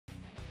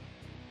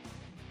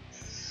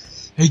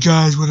Hey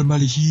guys,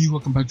 whattamullie here.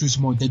 Welcome back to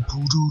some more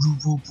Deadpool.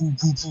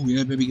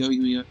 Yeah, baby, here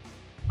we go.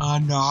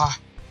 And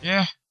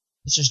yeah,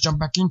 let's just jump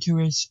back into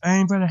it.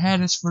 Aim for the head,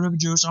 it's full of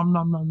juice. Nom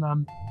nom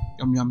nom.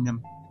 Yum yum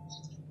yum.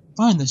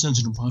 Find the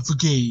sensitive part for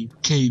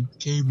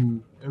cable.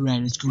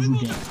 Alright, let's go do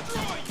that.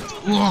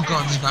 Oh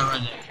god, this guy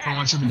right there. Come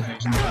on, shoot me in the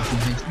face,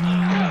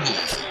 Yeah.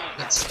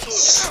 Let's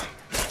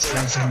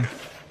slice him.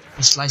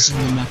 We're slicing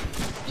him up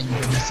in the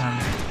middle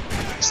time.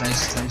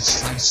 Slice.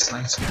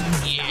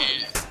 Yeah.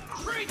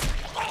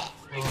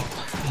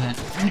 Yeah.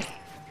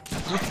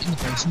 Look in the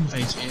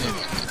face, yeah.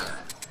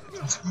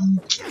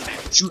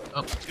 Shoot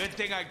up. Good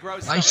thing I grow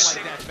stuff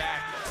like that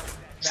back.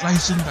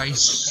 Slice and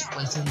dice.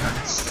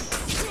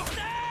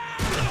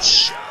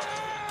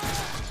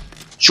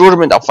 Shoot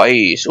him in the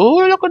face. Oh,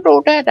 look at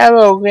all that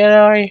ammo.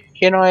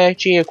 Can I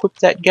actually equip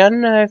that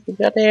gun? There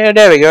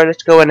we go.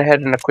 Let's go ahead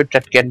and equip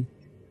that gun.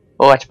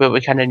 Oh, that's what we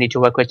kind of need to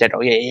work with that.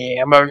 Oh,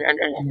 yeah.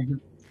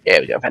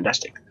 There we go.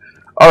 Fantastic.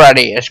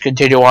 Alrighty, let's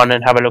continue on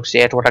and have a look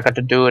see at what I got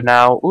to do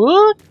now.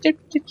 Ooh,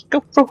 let's go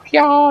through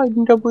here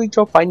and we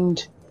go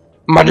find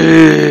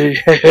money.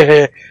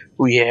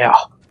 Oh yeah.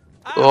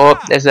 Oh,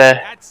 there's an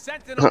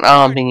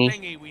arm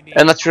thingy.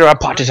 And that's where our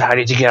pot is. How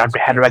do you get up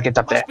there? How do I get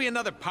up there?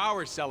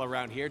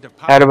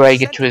 How do I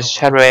get to his?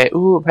 How do I?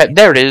 Ooh,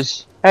 there it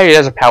is. Hey,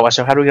 there's a power.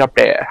 So how do we get up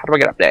there? How do I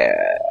get up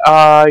there?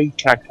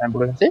 Can I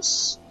believe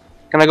this?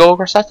 Can I go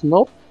across that?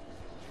 Nope.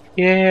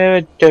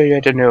 Yeah, I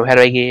don't know. How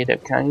do I get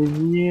up?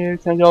 Can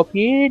I go up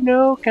here?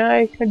 No. Can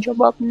I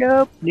jump up?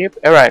 Nope. Yep.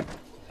 Alright.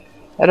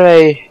 How do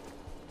I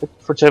look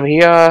for over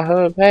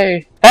here?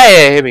 Hey,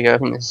 here we go.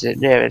 This is it.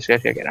 Yeah, let's go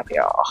get up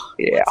here.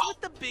 Yeah. What's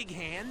with the big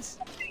hands?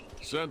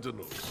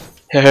 Sentinels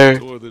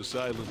tore this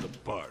island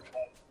apart,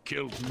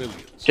 killed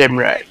millions. Damn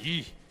right.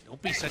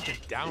 Don't be such a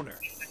downer.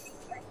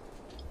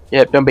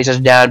 Yep, don't be such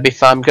a down. Be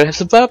fun. I'm gonna have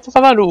some fun.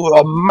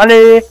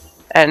 Money.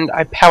 And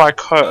I power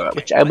core,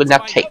 which I will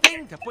not take.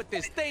 To put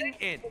this thing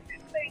in.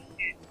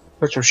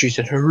 That's what she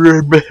said.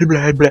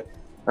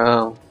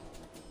 Oh,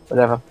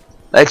 whatever.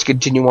 Let's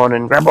continue on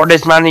and grab all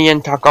this money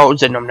and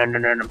tacos and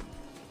nom.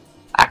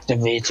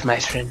 Activate, my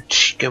friend.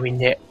 Go in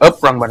there. Oh,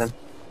 wrong button.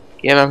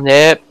 Give him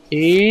there.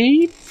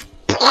 There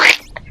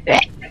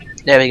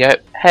we go.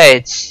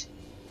 Hey,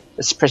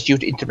 let's press U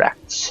to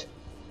interact.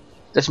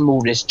 Let's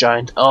move this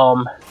giant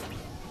arm.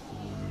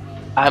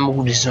 I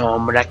move this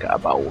arm like a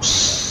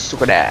mouse.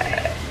 Look at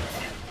that.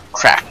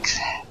 Cracked.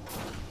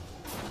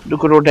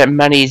 Look at all that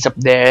money's up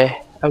there.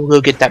 I will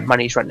go get that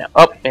money's right now.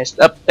 Up, missed.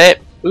 Up, there.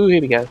 Ooh,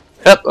 here we go.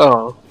 Up,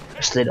 oh.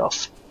 I slid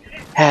off.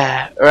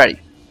 Alrighty.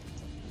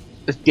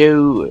 Let's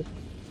go.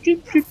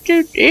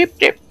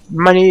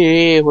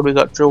 Money. What do we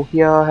got through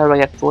here? How do I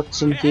get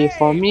what's in here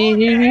for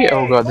me?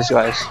 Oh god, this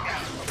guy's.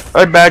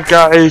 Alright, bad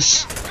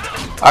guys.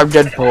 I'm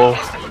Deadpool.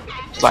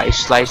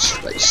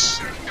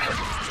 Slice.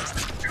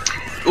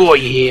 Oh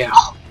yeah.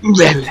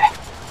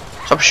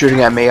 Stop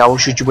shooting at me. I will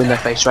shoot you in the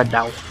face right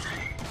now.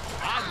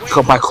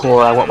 Got my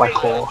core. I want my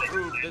core.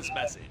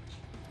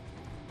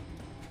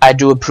 I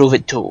do approve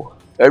it too.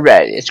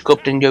 Alright, let's go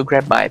up and go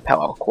grab my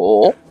power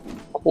core.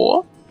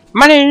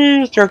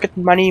 Money! Start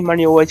getting money.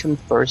 Money always comes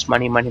first.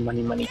 Money.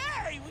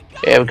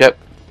 There we go.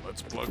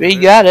 We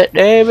got it.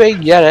 There we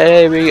got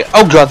it.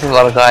 Oh god, there's a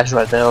lot of guys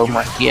right there. Oh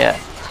my god.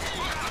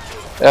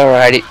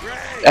 Alrighty.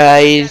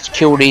 Let's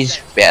kill these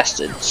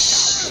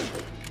bastards.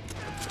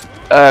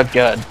 Oh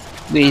god.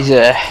 These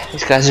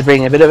guys are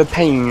bringing a bit of a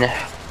pain.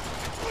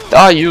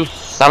 Oh, you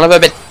son of a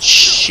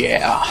bitch!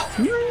 Yeah.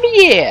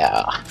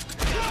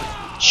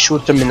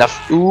 Shoot them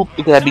enough. Oop!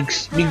 Look at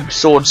that big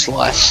sword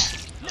slice.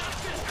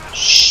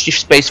 Shift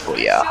space for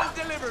ya.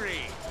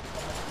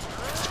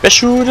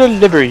 Special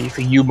delivery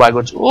for you, my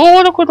goods.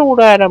 Oh, look at all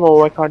that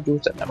ammo. I can't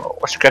use that ammo.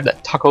 Let's grab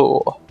that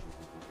taco.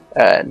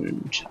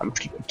 And I'm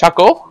keeping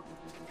taco.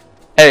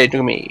 Hey, look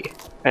at me.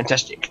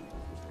 Fantastic.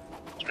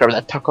 Grab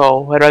that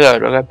taco. Where do I go?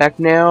 Do I go back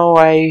now?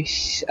 I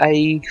think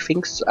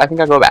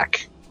I go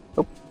back.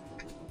 Nope.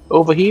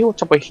 Over here?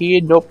 What's over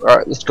here? Nope.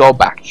 Alright, let's go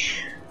back.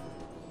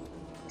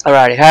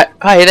 Alrighty.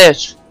 Hi, it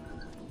is.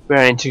 Where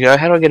I need to go.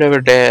 How do I get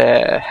over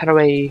there? Can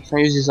I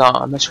use this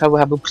arm? Let's have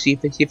a look, see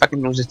if I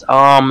can use this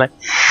arm.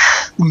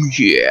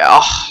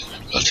 Yeah.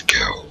 Let's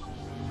go.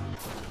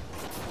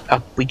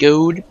 Up we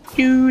go.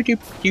 Alrighty,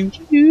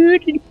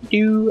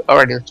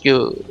 let's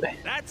go.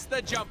 That's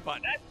the jump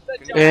button.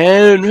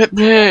 And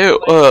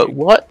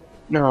what?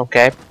 No,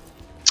 okay.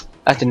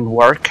 That didn't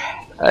work.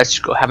 Let's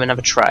go have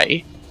another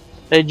try.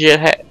 Did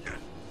I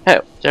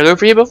go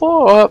through here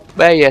before? Oh,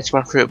 yes,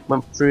 went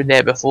through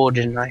there before,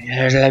 didn't I?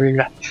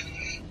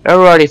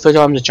 Alrighty, first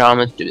time's a charm.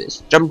 Let's do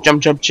this. Jump.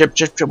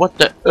 What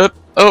the?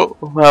 Oh,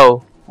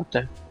 well. What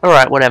the?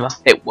 Alright, whatever.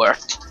 It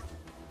worked.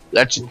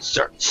 Let's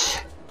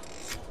insert.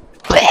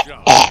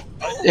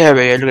 There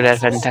we go. Look at that,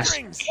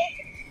 fantastic.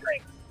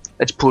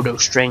 Let's pull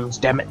those strings.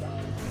 Damn it.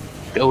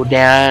 Go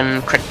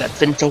down, crack that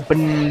fence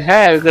open.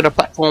 Hey, we got a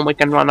platform we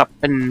can run up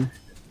and.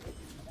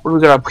 What do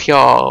we got up here?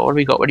 What do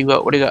we got? What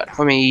do you got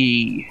for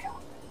me?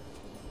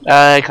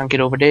 I can't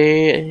get over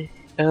there.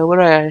 How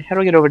do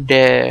I get over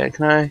there?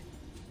 Can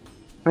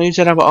I use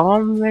that other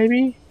arm,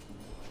 maybe?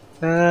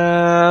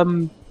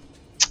 Well,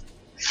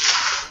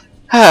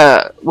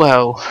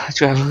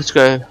 let's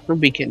go. Maybe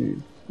we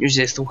can use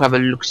this to have a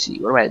look. See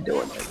what am I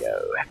doing? There we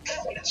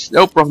go.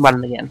 Nope, wrong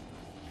button again.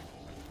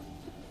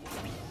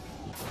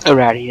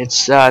 Alrighty,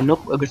 it's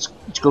nope. Let's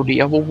go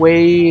the other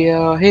way.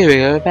 Here we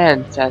go.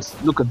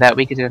 Fantastic. Look at that.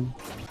 We can.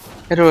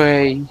 How do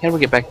we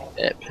get back?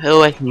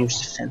 Oh, I can use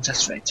the fence.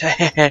 That's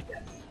right.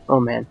 Oh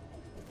man.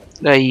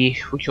 We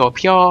go up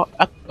here.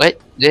 Up. Wait.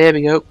 There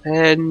we go.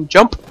 And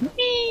jump.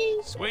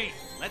 Whee! Sweet.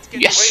 Let's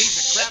get Yes.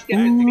 this crap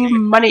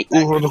Money.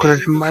 Oh, look at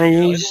the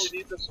monies.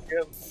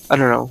 I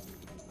don't know.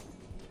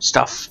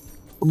 Stuff.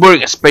 We're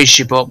building a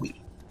spaceship, aren't we?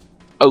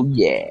 Oh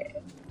yeah.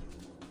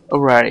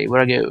 Alrighty,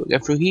 where I go? Go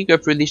through here, go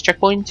through these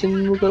checkpoints,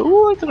 and we'll go.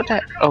 Oh, I forgot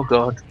that. Oh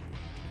god.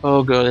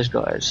 Oh god, these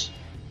guys.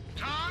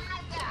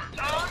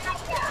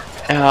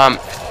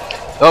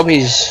 Oh,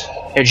 he's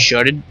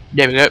headshotted.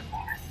 There we go.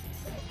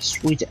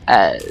 Sweet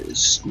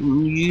as.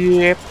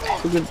 Yep.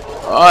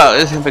 Oh,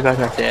 there's a big guy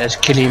right there. Let's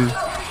kill him.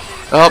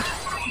 Oh,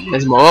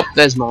 there's more. Oh,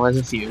 there's more.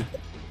 There's a few.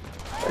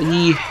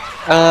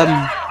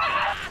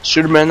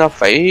 Shoot him in the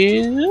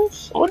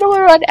face. Oh no,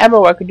 we're out of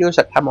ammo. I could use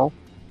that ammo.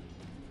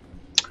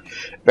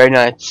 Very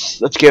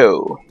nice. Let's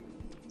go.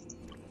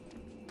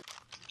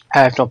 I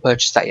have not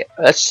purchased that yet.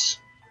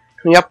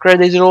 Can we upgrade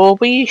these at all?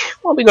 We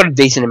got a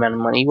decent amount of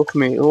money. What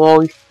can we?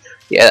 Oh,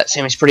 yeah, that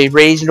seems pretty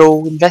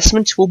reasonable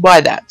investment. We'll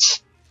buy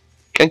that.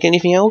 Can I get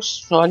anything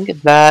else? Oh, I can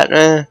get that.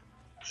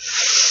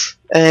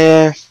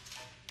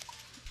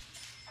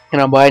 Can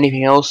I buy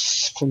anything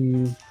else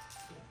from?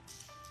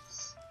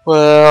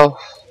 Well,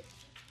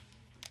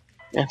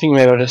 I think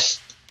maybe I'll just.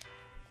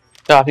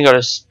 No, I think I'll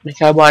just.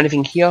 Can I buy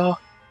anything here?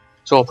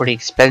 It's all pretty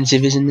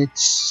expensive, isn't it?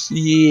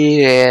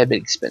 Yeah, a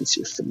bit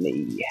expensive for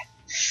me.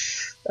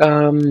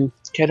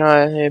 Can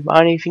I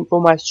buy anything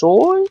for my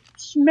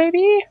swords?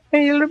 Maybe?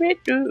 Maybe a little bit?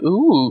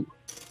 Ooh.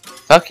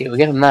 Fuck it, we're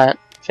getting that.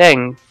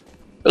 Thing.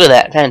 Look at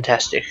that,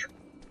 fantastic.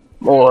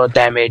 More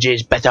damage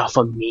is better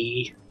for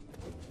me.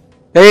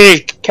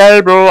 Hey,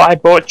 Calbro, I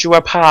bought you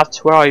a part.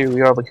 Where are you?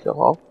 You're over here.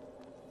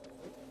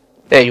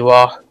 There you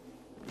are.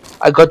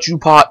 I got you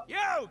part.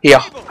 Here,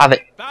 have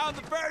it. Found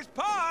the first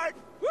part.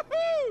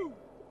 Woohoo!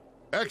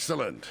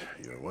 Excellent.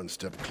 You're one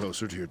step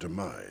closer to your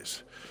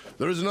demise.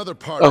 There is another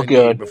part Oh, I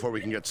good. need before we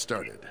can get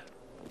started.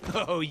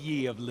 Oh,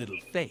 ye of little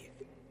faith.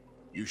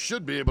 You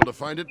should be able to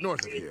find it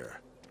north of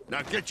here.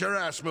 Now get your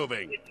ass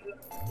moving.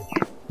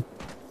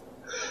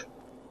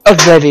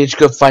 Alrighty, let's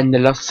go find the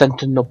lost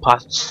sentinel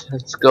parts.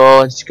 Let's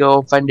go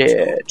find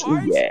it. Ooh,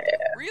 yeah.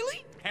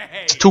 Really?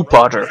 Hey, It's a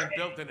two-parter. Rome wasn't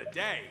built in a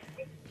day.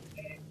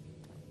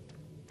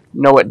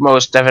 No, it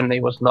most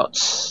definitely was not.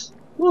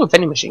 Ooh,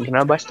 vending machine, can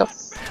I buy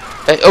stuff?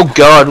 Oh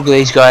god, look at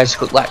these guys,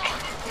 got like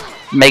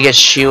mega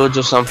shields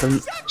or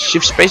something.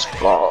 Shift space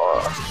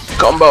bar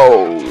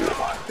combo.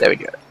 There we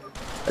go.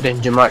 I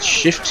didn't do much.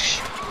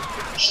 Shift.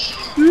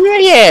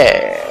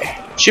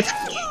 Yeah. Shift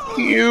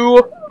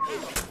Q.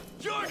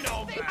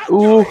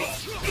 Ooh.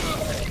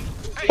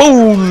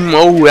 Boom.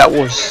 Oh, that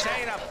was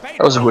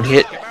a good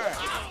hit.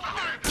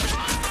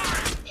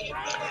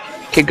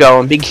 Keep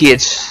going, big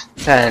hits.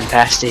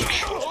 Fantastic.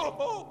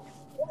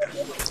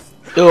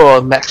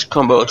 Oh, max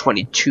combo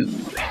 22.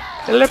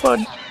 Hello, bud.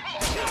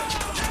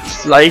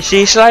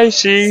 Slicey,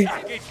 slicey.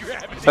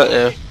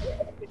 Uh-oh.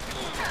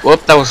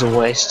 Whoop, that was a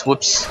waste.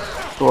 Whoops.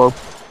 Whoop.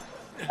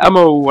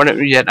 Ammo, why don't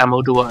we get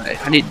ammo, do I?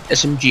 I need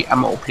SMG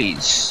ammo,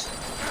 please.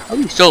 Are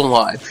we still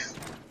alive?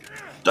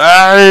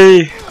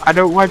 Die! I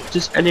don't want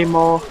this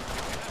anymore.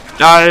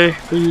 Die,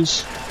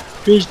 please.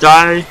 Please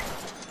die.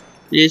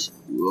 Please.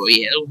 Oh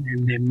yeah,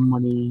 them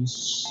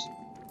monies.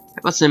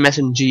 What's some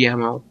SMG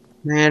ammo?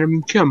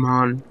 Man, come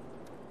on.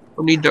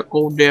 I need that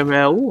goddamn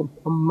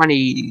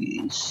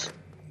monies.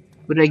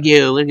 Where'd I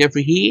go? Let's go for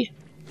here.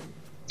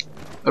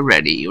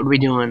 Alrighty, what are we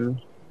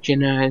doing?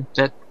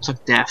 That's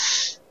like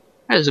death.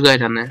 There's a guy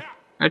down there.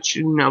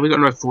 Actually, no, we got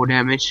no 4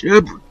 damage.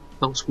 That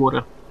was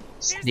water.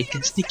 Snicker,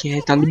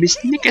 tell me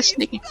snicker.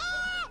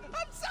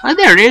 Oh,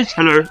 there it is.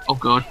 Hello. Oh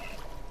god.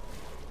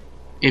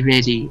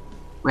 Alrighty.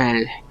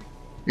 Well,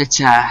 let's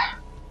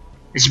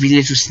be a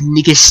little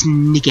snicker.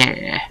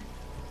 Snicker.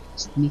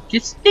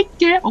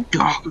 Oh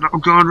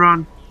god,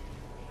 run.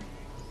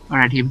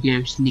 Alright, here we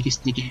go. Snicker.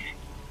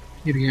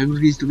 Here we go.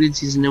 Release the wind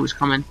season. Know what's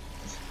coming.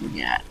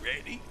 Yeah.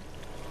 Ready?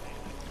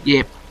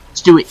 Yep.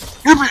 Let's do it.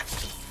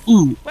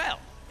 Ooh. Well,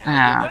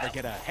 now you'll never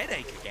get a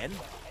headache again.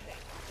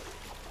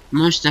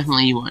 Most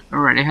definitely you won't.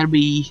 Alright, how do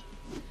we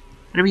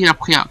get up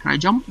here? Can I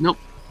jump? Nope.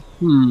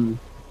 Nope.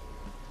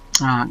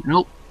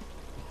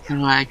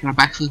 Can I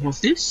backflip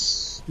off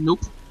this?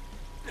 Nope.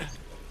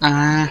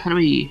 How do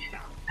we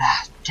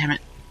damn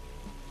it.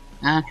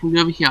 Can we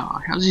go over here?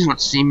 How's he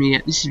not seeing me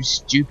yet? This is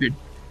stupid.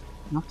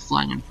 I'm not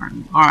flying in front of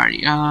me.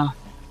 Alrighty, yeah,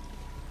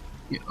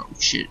 oh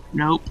shit.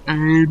 Nope.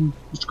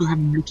 Let's go have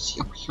a look see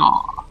up here.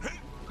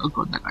 Oh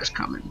god, that guy's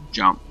coming.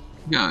 Jump.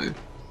 Go.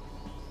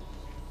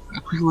 A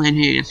quick land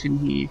here, it's in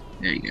here.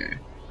 There you go.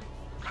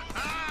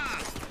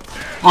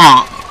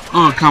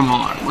 Oh, come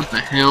on. What the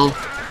hell?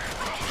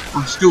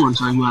 I'm still doing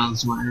so well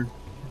as well.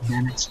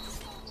 Damn it.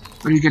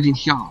 What are you getting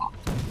here?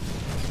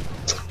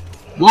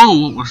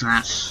 Whoa, what was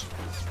that?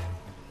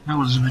 That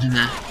was a bit of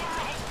a...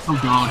 Oh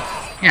god.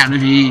 Get out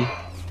of here.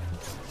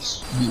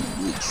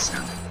 Smooth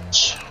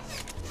savage.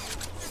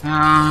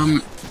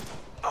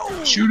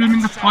 Shoot him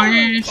in the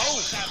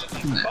face.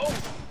 There.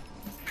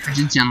 That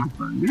didn't sound like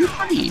fun. Really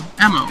funny.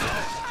 Ammo.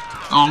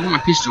 Oh, I want my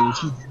pistols.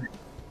 Oh, damn it.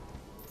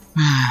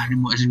 I need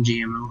more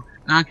SMG ammo.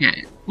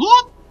 Okay.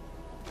 Whoop!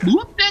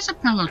 Whoop! There's a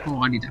power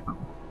core. I need that power.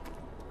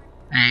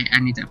 Hey, I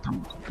need that power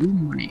core. Ooh,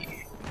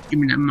 money. Give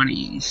me that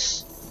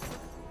monies.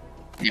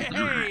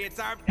 Hey, it's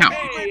our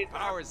favorite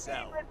power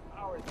cell.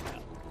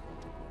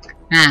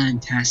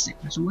 Fantastic.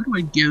 So where do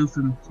I go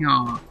from here?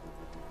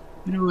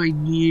 Where do I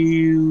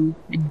go?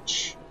 Can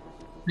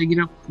I get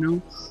up?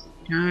 No.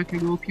 Can I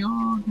go up here?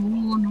 No,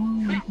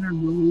 where can I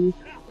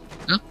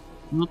go? Up,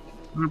 not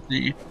up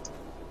there.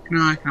 Can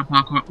I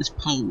parkour up this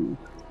pole?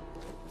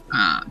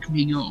 Can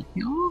we go up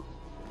here?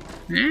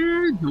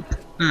 There? Nope.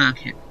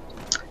 Okay.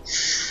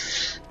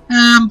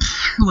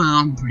 Well,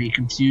 I'm pretty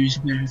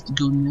confused where I have to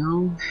go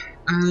now.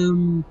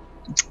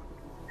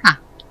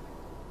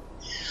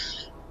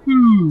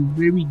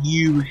 Maybe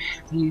you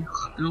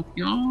go up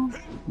here?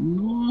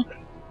 No.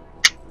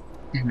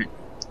 Damn it.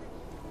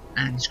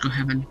 Let's go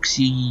have a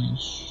look-see.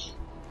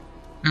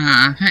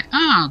 Hey,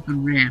 the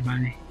ramp.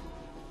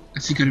 I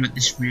forgot about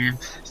this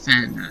ramp.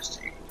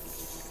 Fantastic.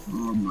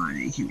 Oh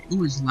my, oh,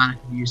 there's a ladder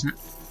I can use it.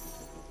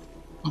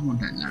 I want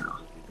that ladder.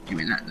 Give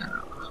me that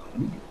ladder.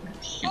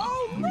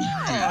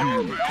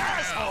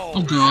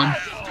 Oh god.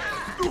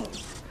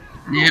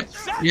 Yep,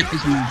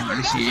 there's more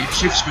guys here.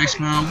 Shift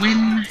spacebar,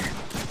 win.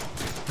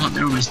 Oh,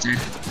 they're always dead.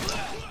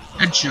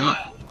 Headshot.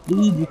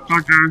 Ooh, we'll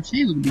start down.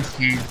 Say, look at this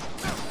hand.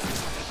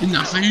 In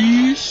the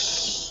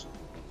face.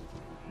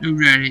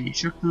 Alrighty,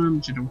 shotgun,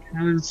 which I don't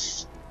have.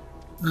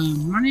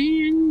 Money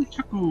and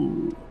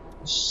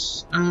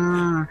tacos.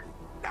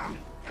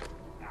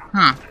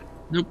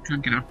 Nope,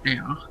 can't get up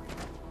there.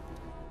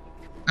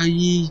 There,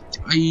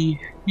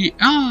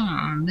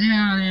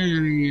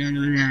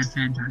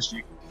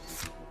 fantastic.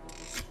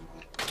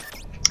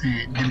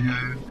 And there we go,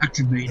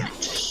 activate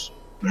it.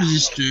 What does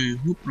this do?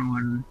 Whoop,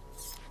 run.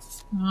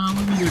 What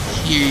do we got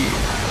here?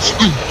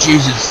 Oh,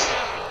 Jesus.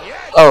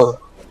 Oh.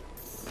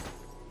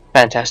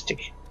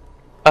 Fantastic.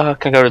 Can I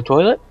go to the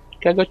toilet?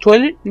 Can I go to the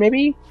toilet?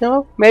 Maybe?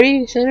 No? Maybe? I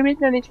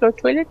need to go to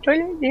the toilet?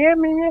 Toilet? Yeah,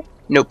 maybe?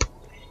 Nope.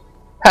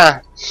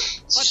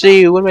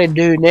 See, what do I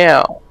do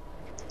now?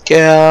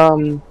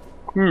 Can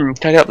I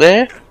get up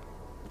there?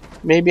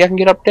 Maybe I can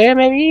get up there,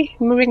 maybe?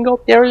 Maybe we can go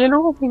up there a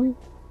little? Maybe?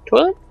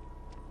 Toilet?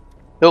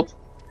 Nope.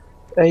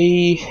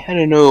 I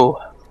don't know.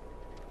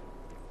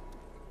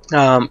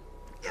 I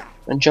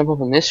jump up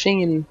on this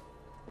thing and...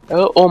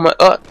 Oh my...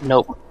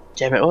 nope.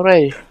 Damn it,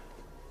 already.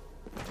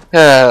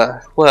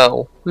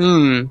 Well,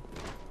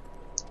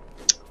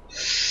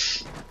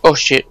 Oh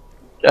shit.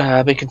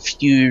 I've been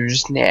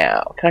confused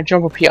now. Can I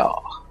jump up here?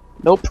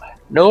 Nope.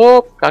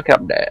 Nope. Can't get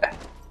up there.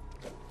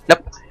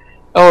 Nope.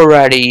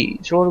 Alrighty.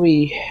 So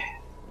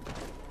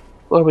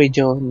what are we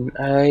doing?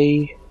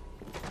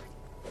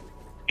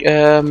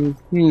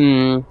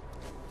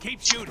 Keep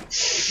shooting.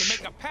 He can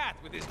make a path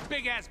with his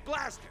big ass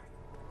blaster.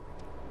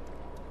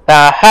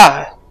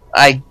 Aha!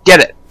 I get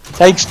it.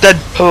 Thanks,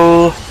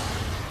 Deadpool.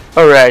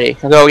 Alrighty.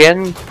 I'll go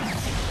again.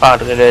 Oh,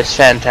 look at this.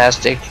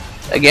 Fantastic.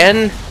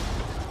 Again.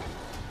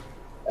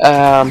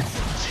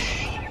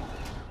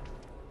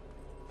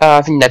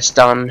 I think that's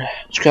done.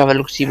 Let's go have a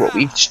look, see what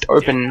we've just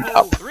opened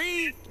up.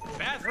 3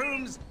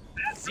 bathrooms,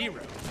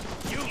 0.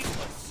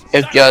 Useless.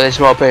 Yeah, there's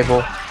more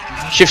people.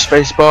 Shift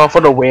spacebar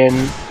for the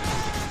win.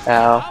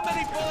 How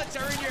many bullets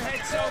are in your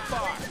head so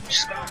far?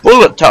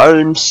 Bullet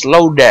time,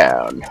 slow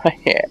down.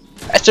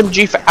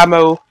 SMG for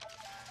ammo.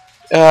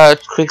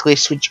 Quickly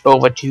switch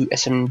over to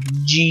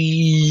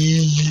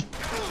SMG.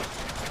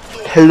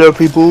 Hello,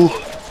 people.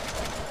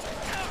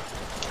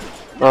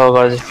 Oh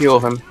god, there's a few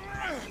of them.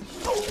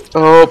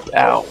 Oh,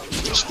 ow.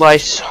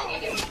 Slice.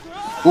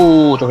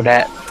 Ooh, look at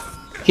that.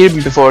 Kill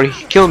him before he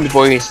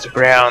hits the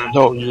ground.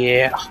 Oh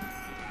yeah.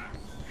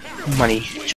 Money.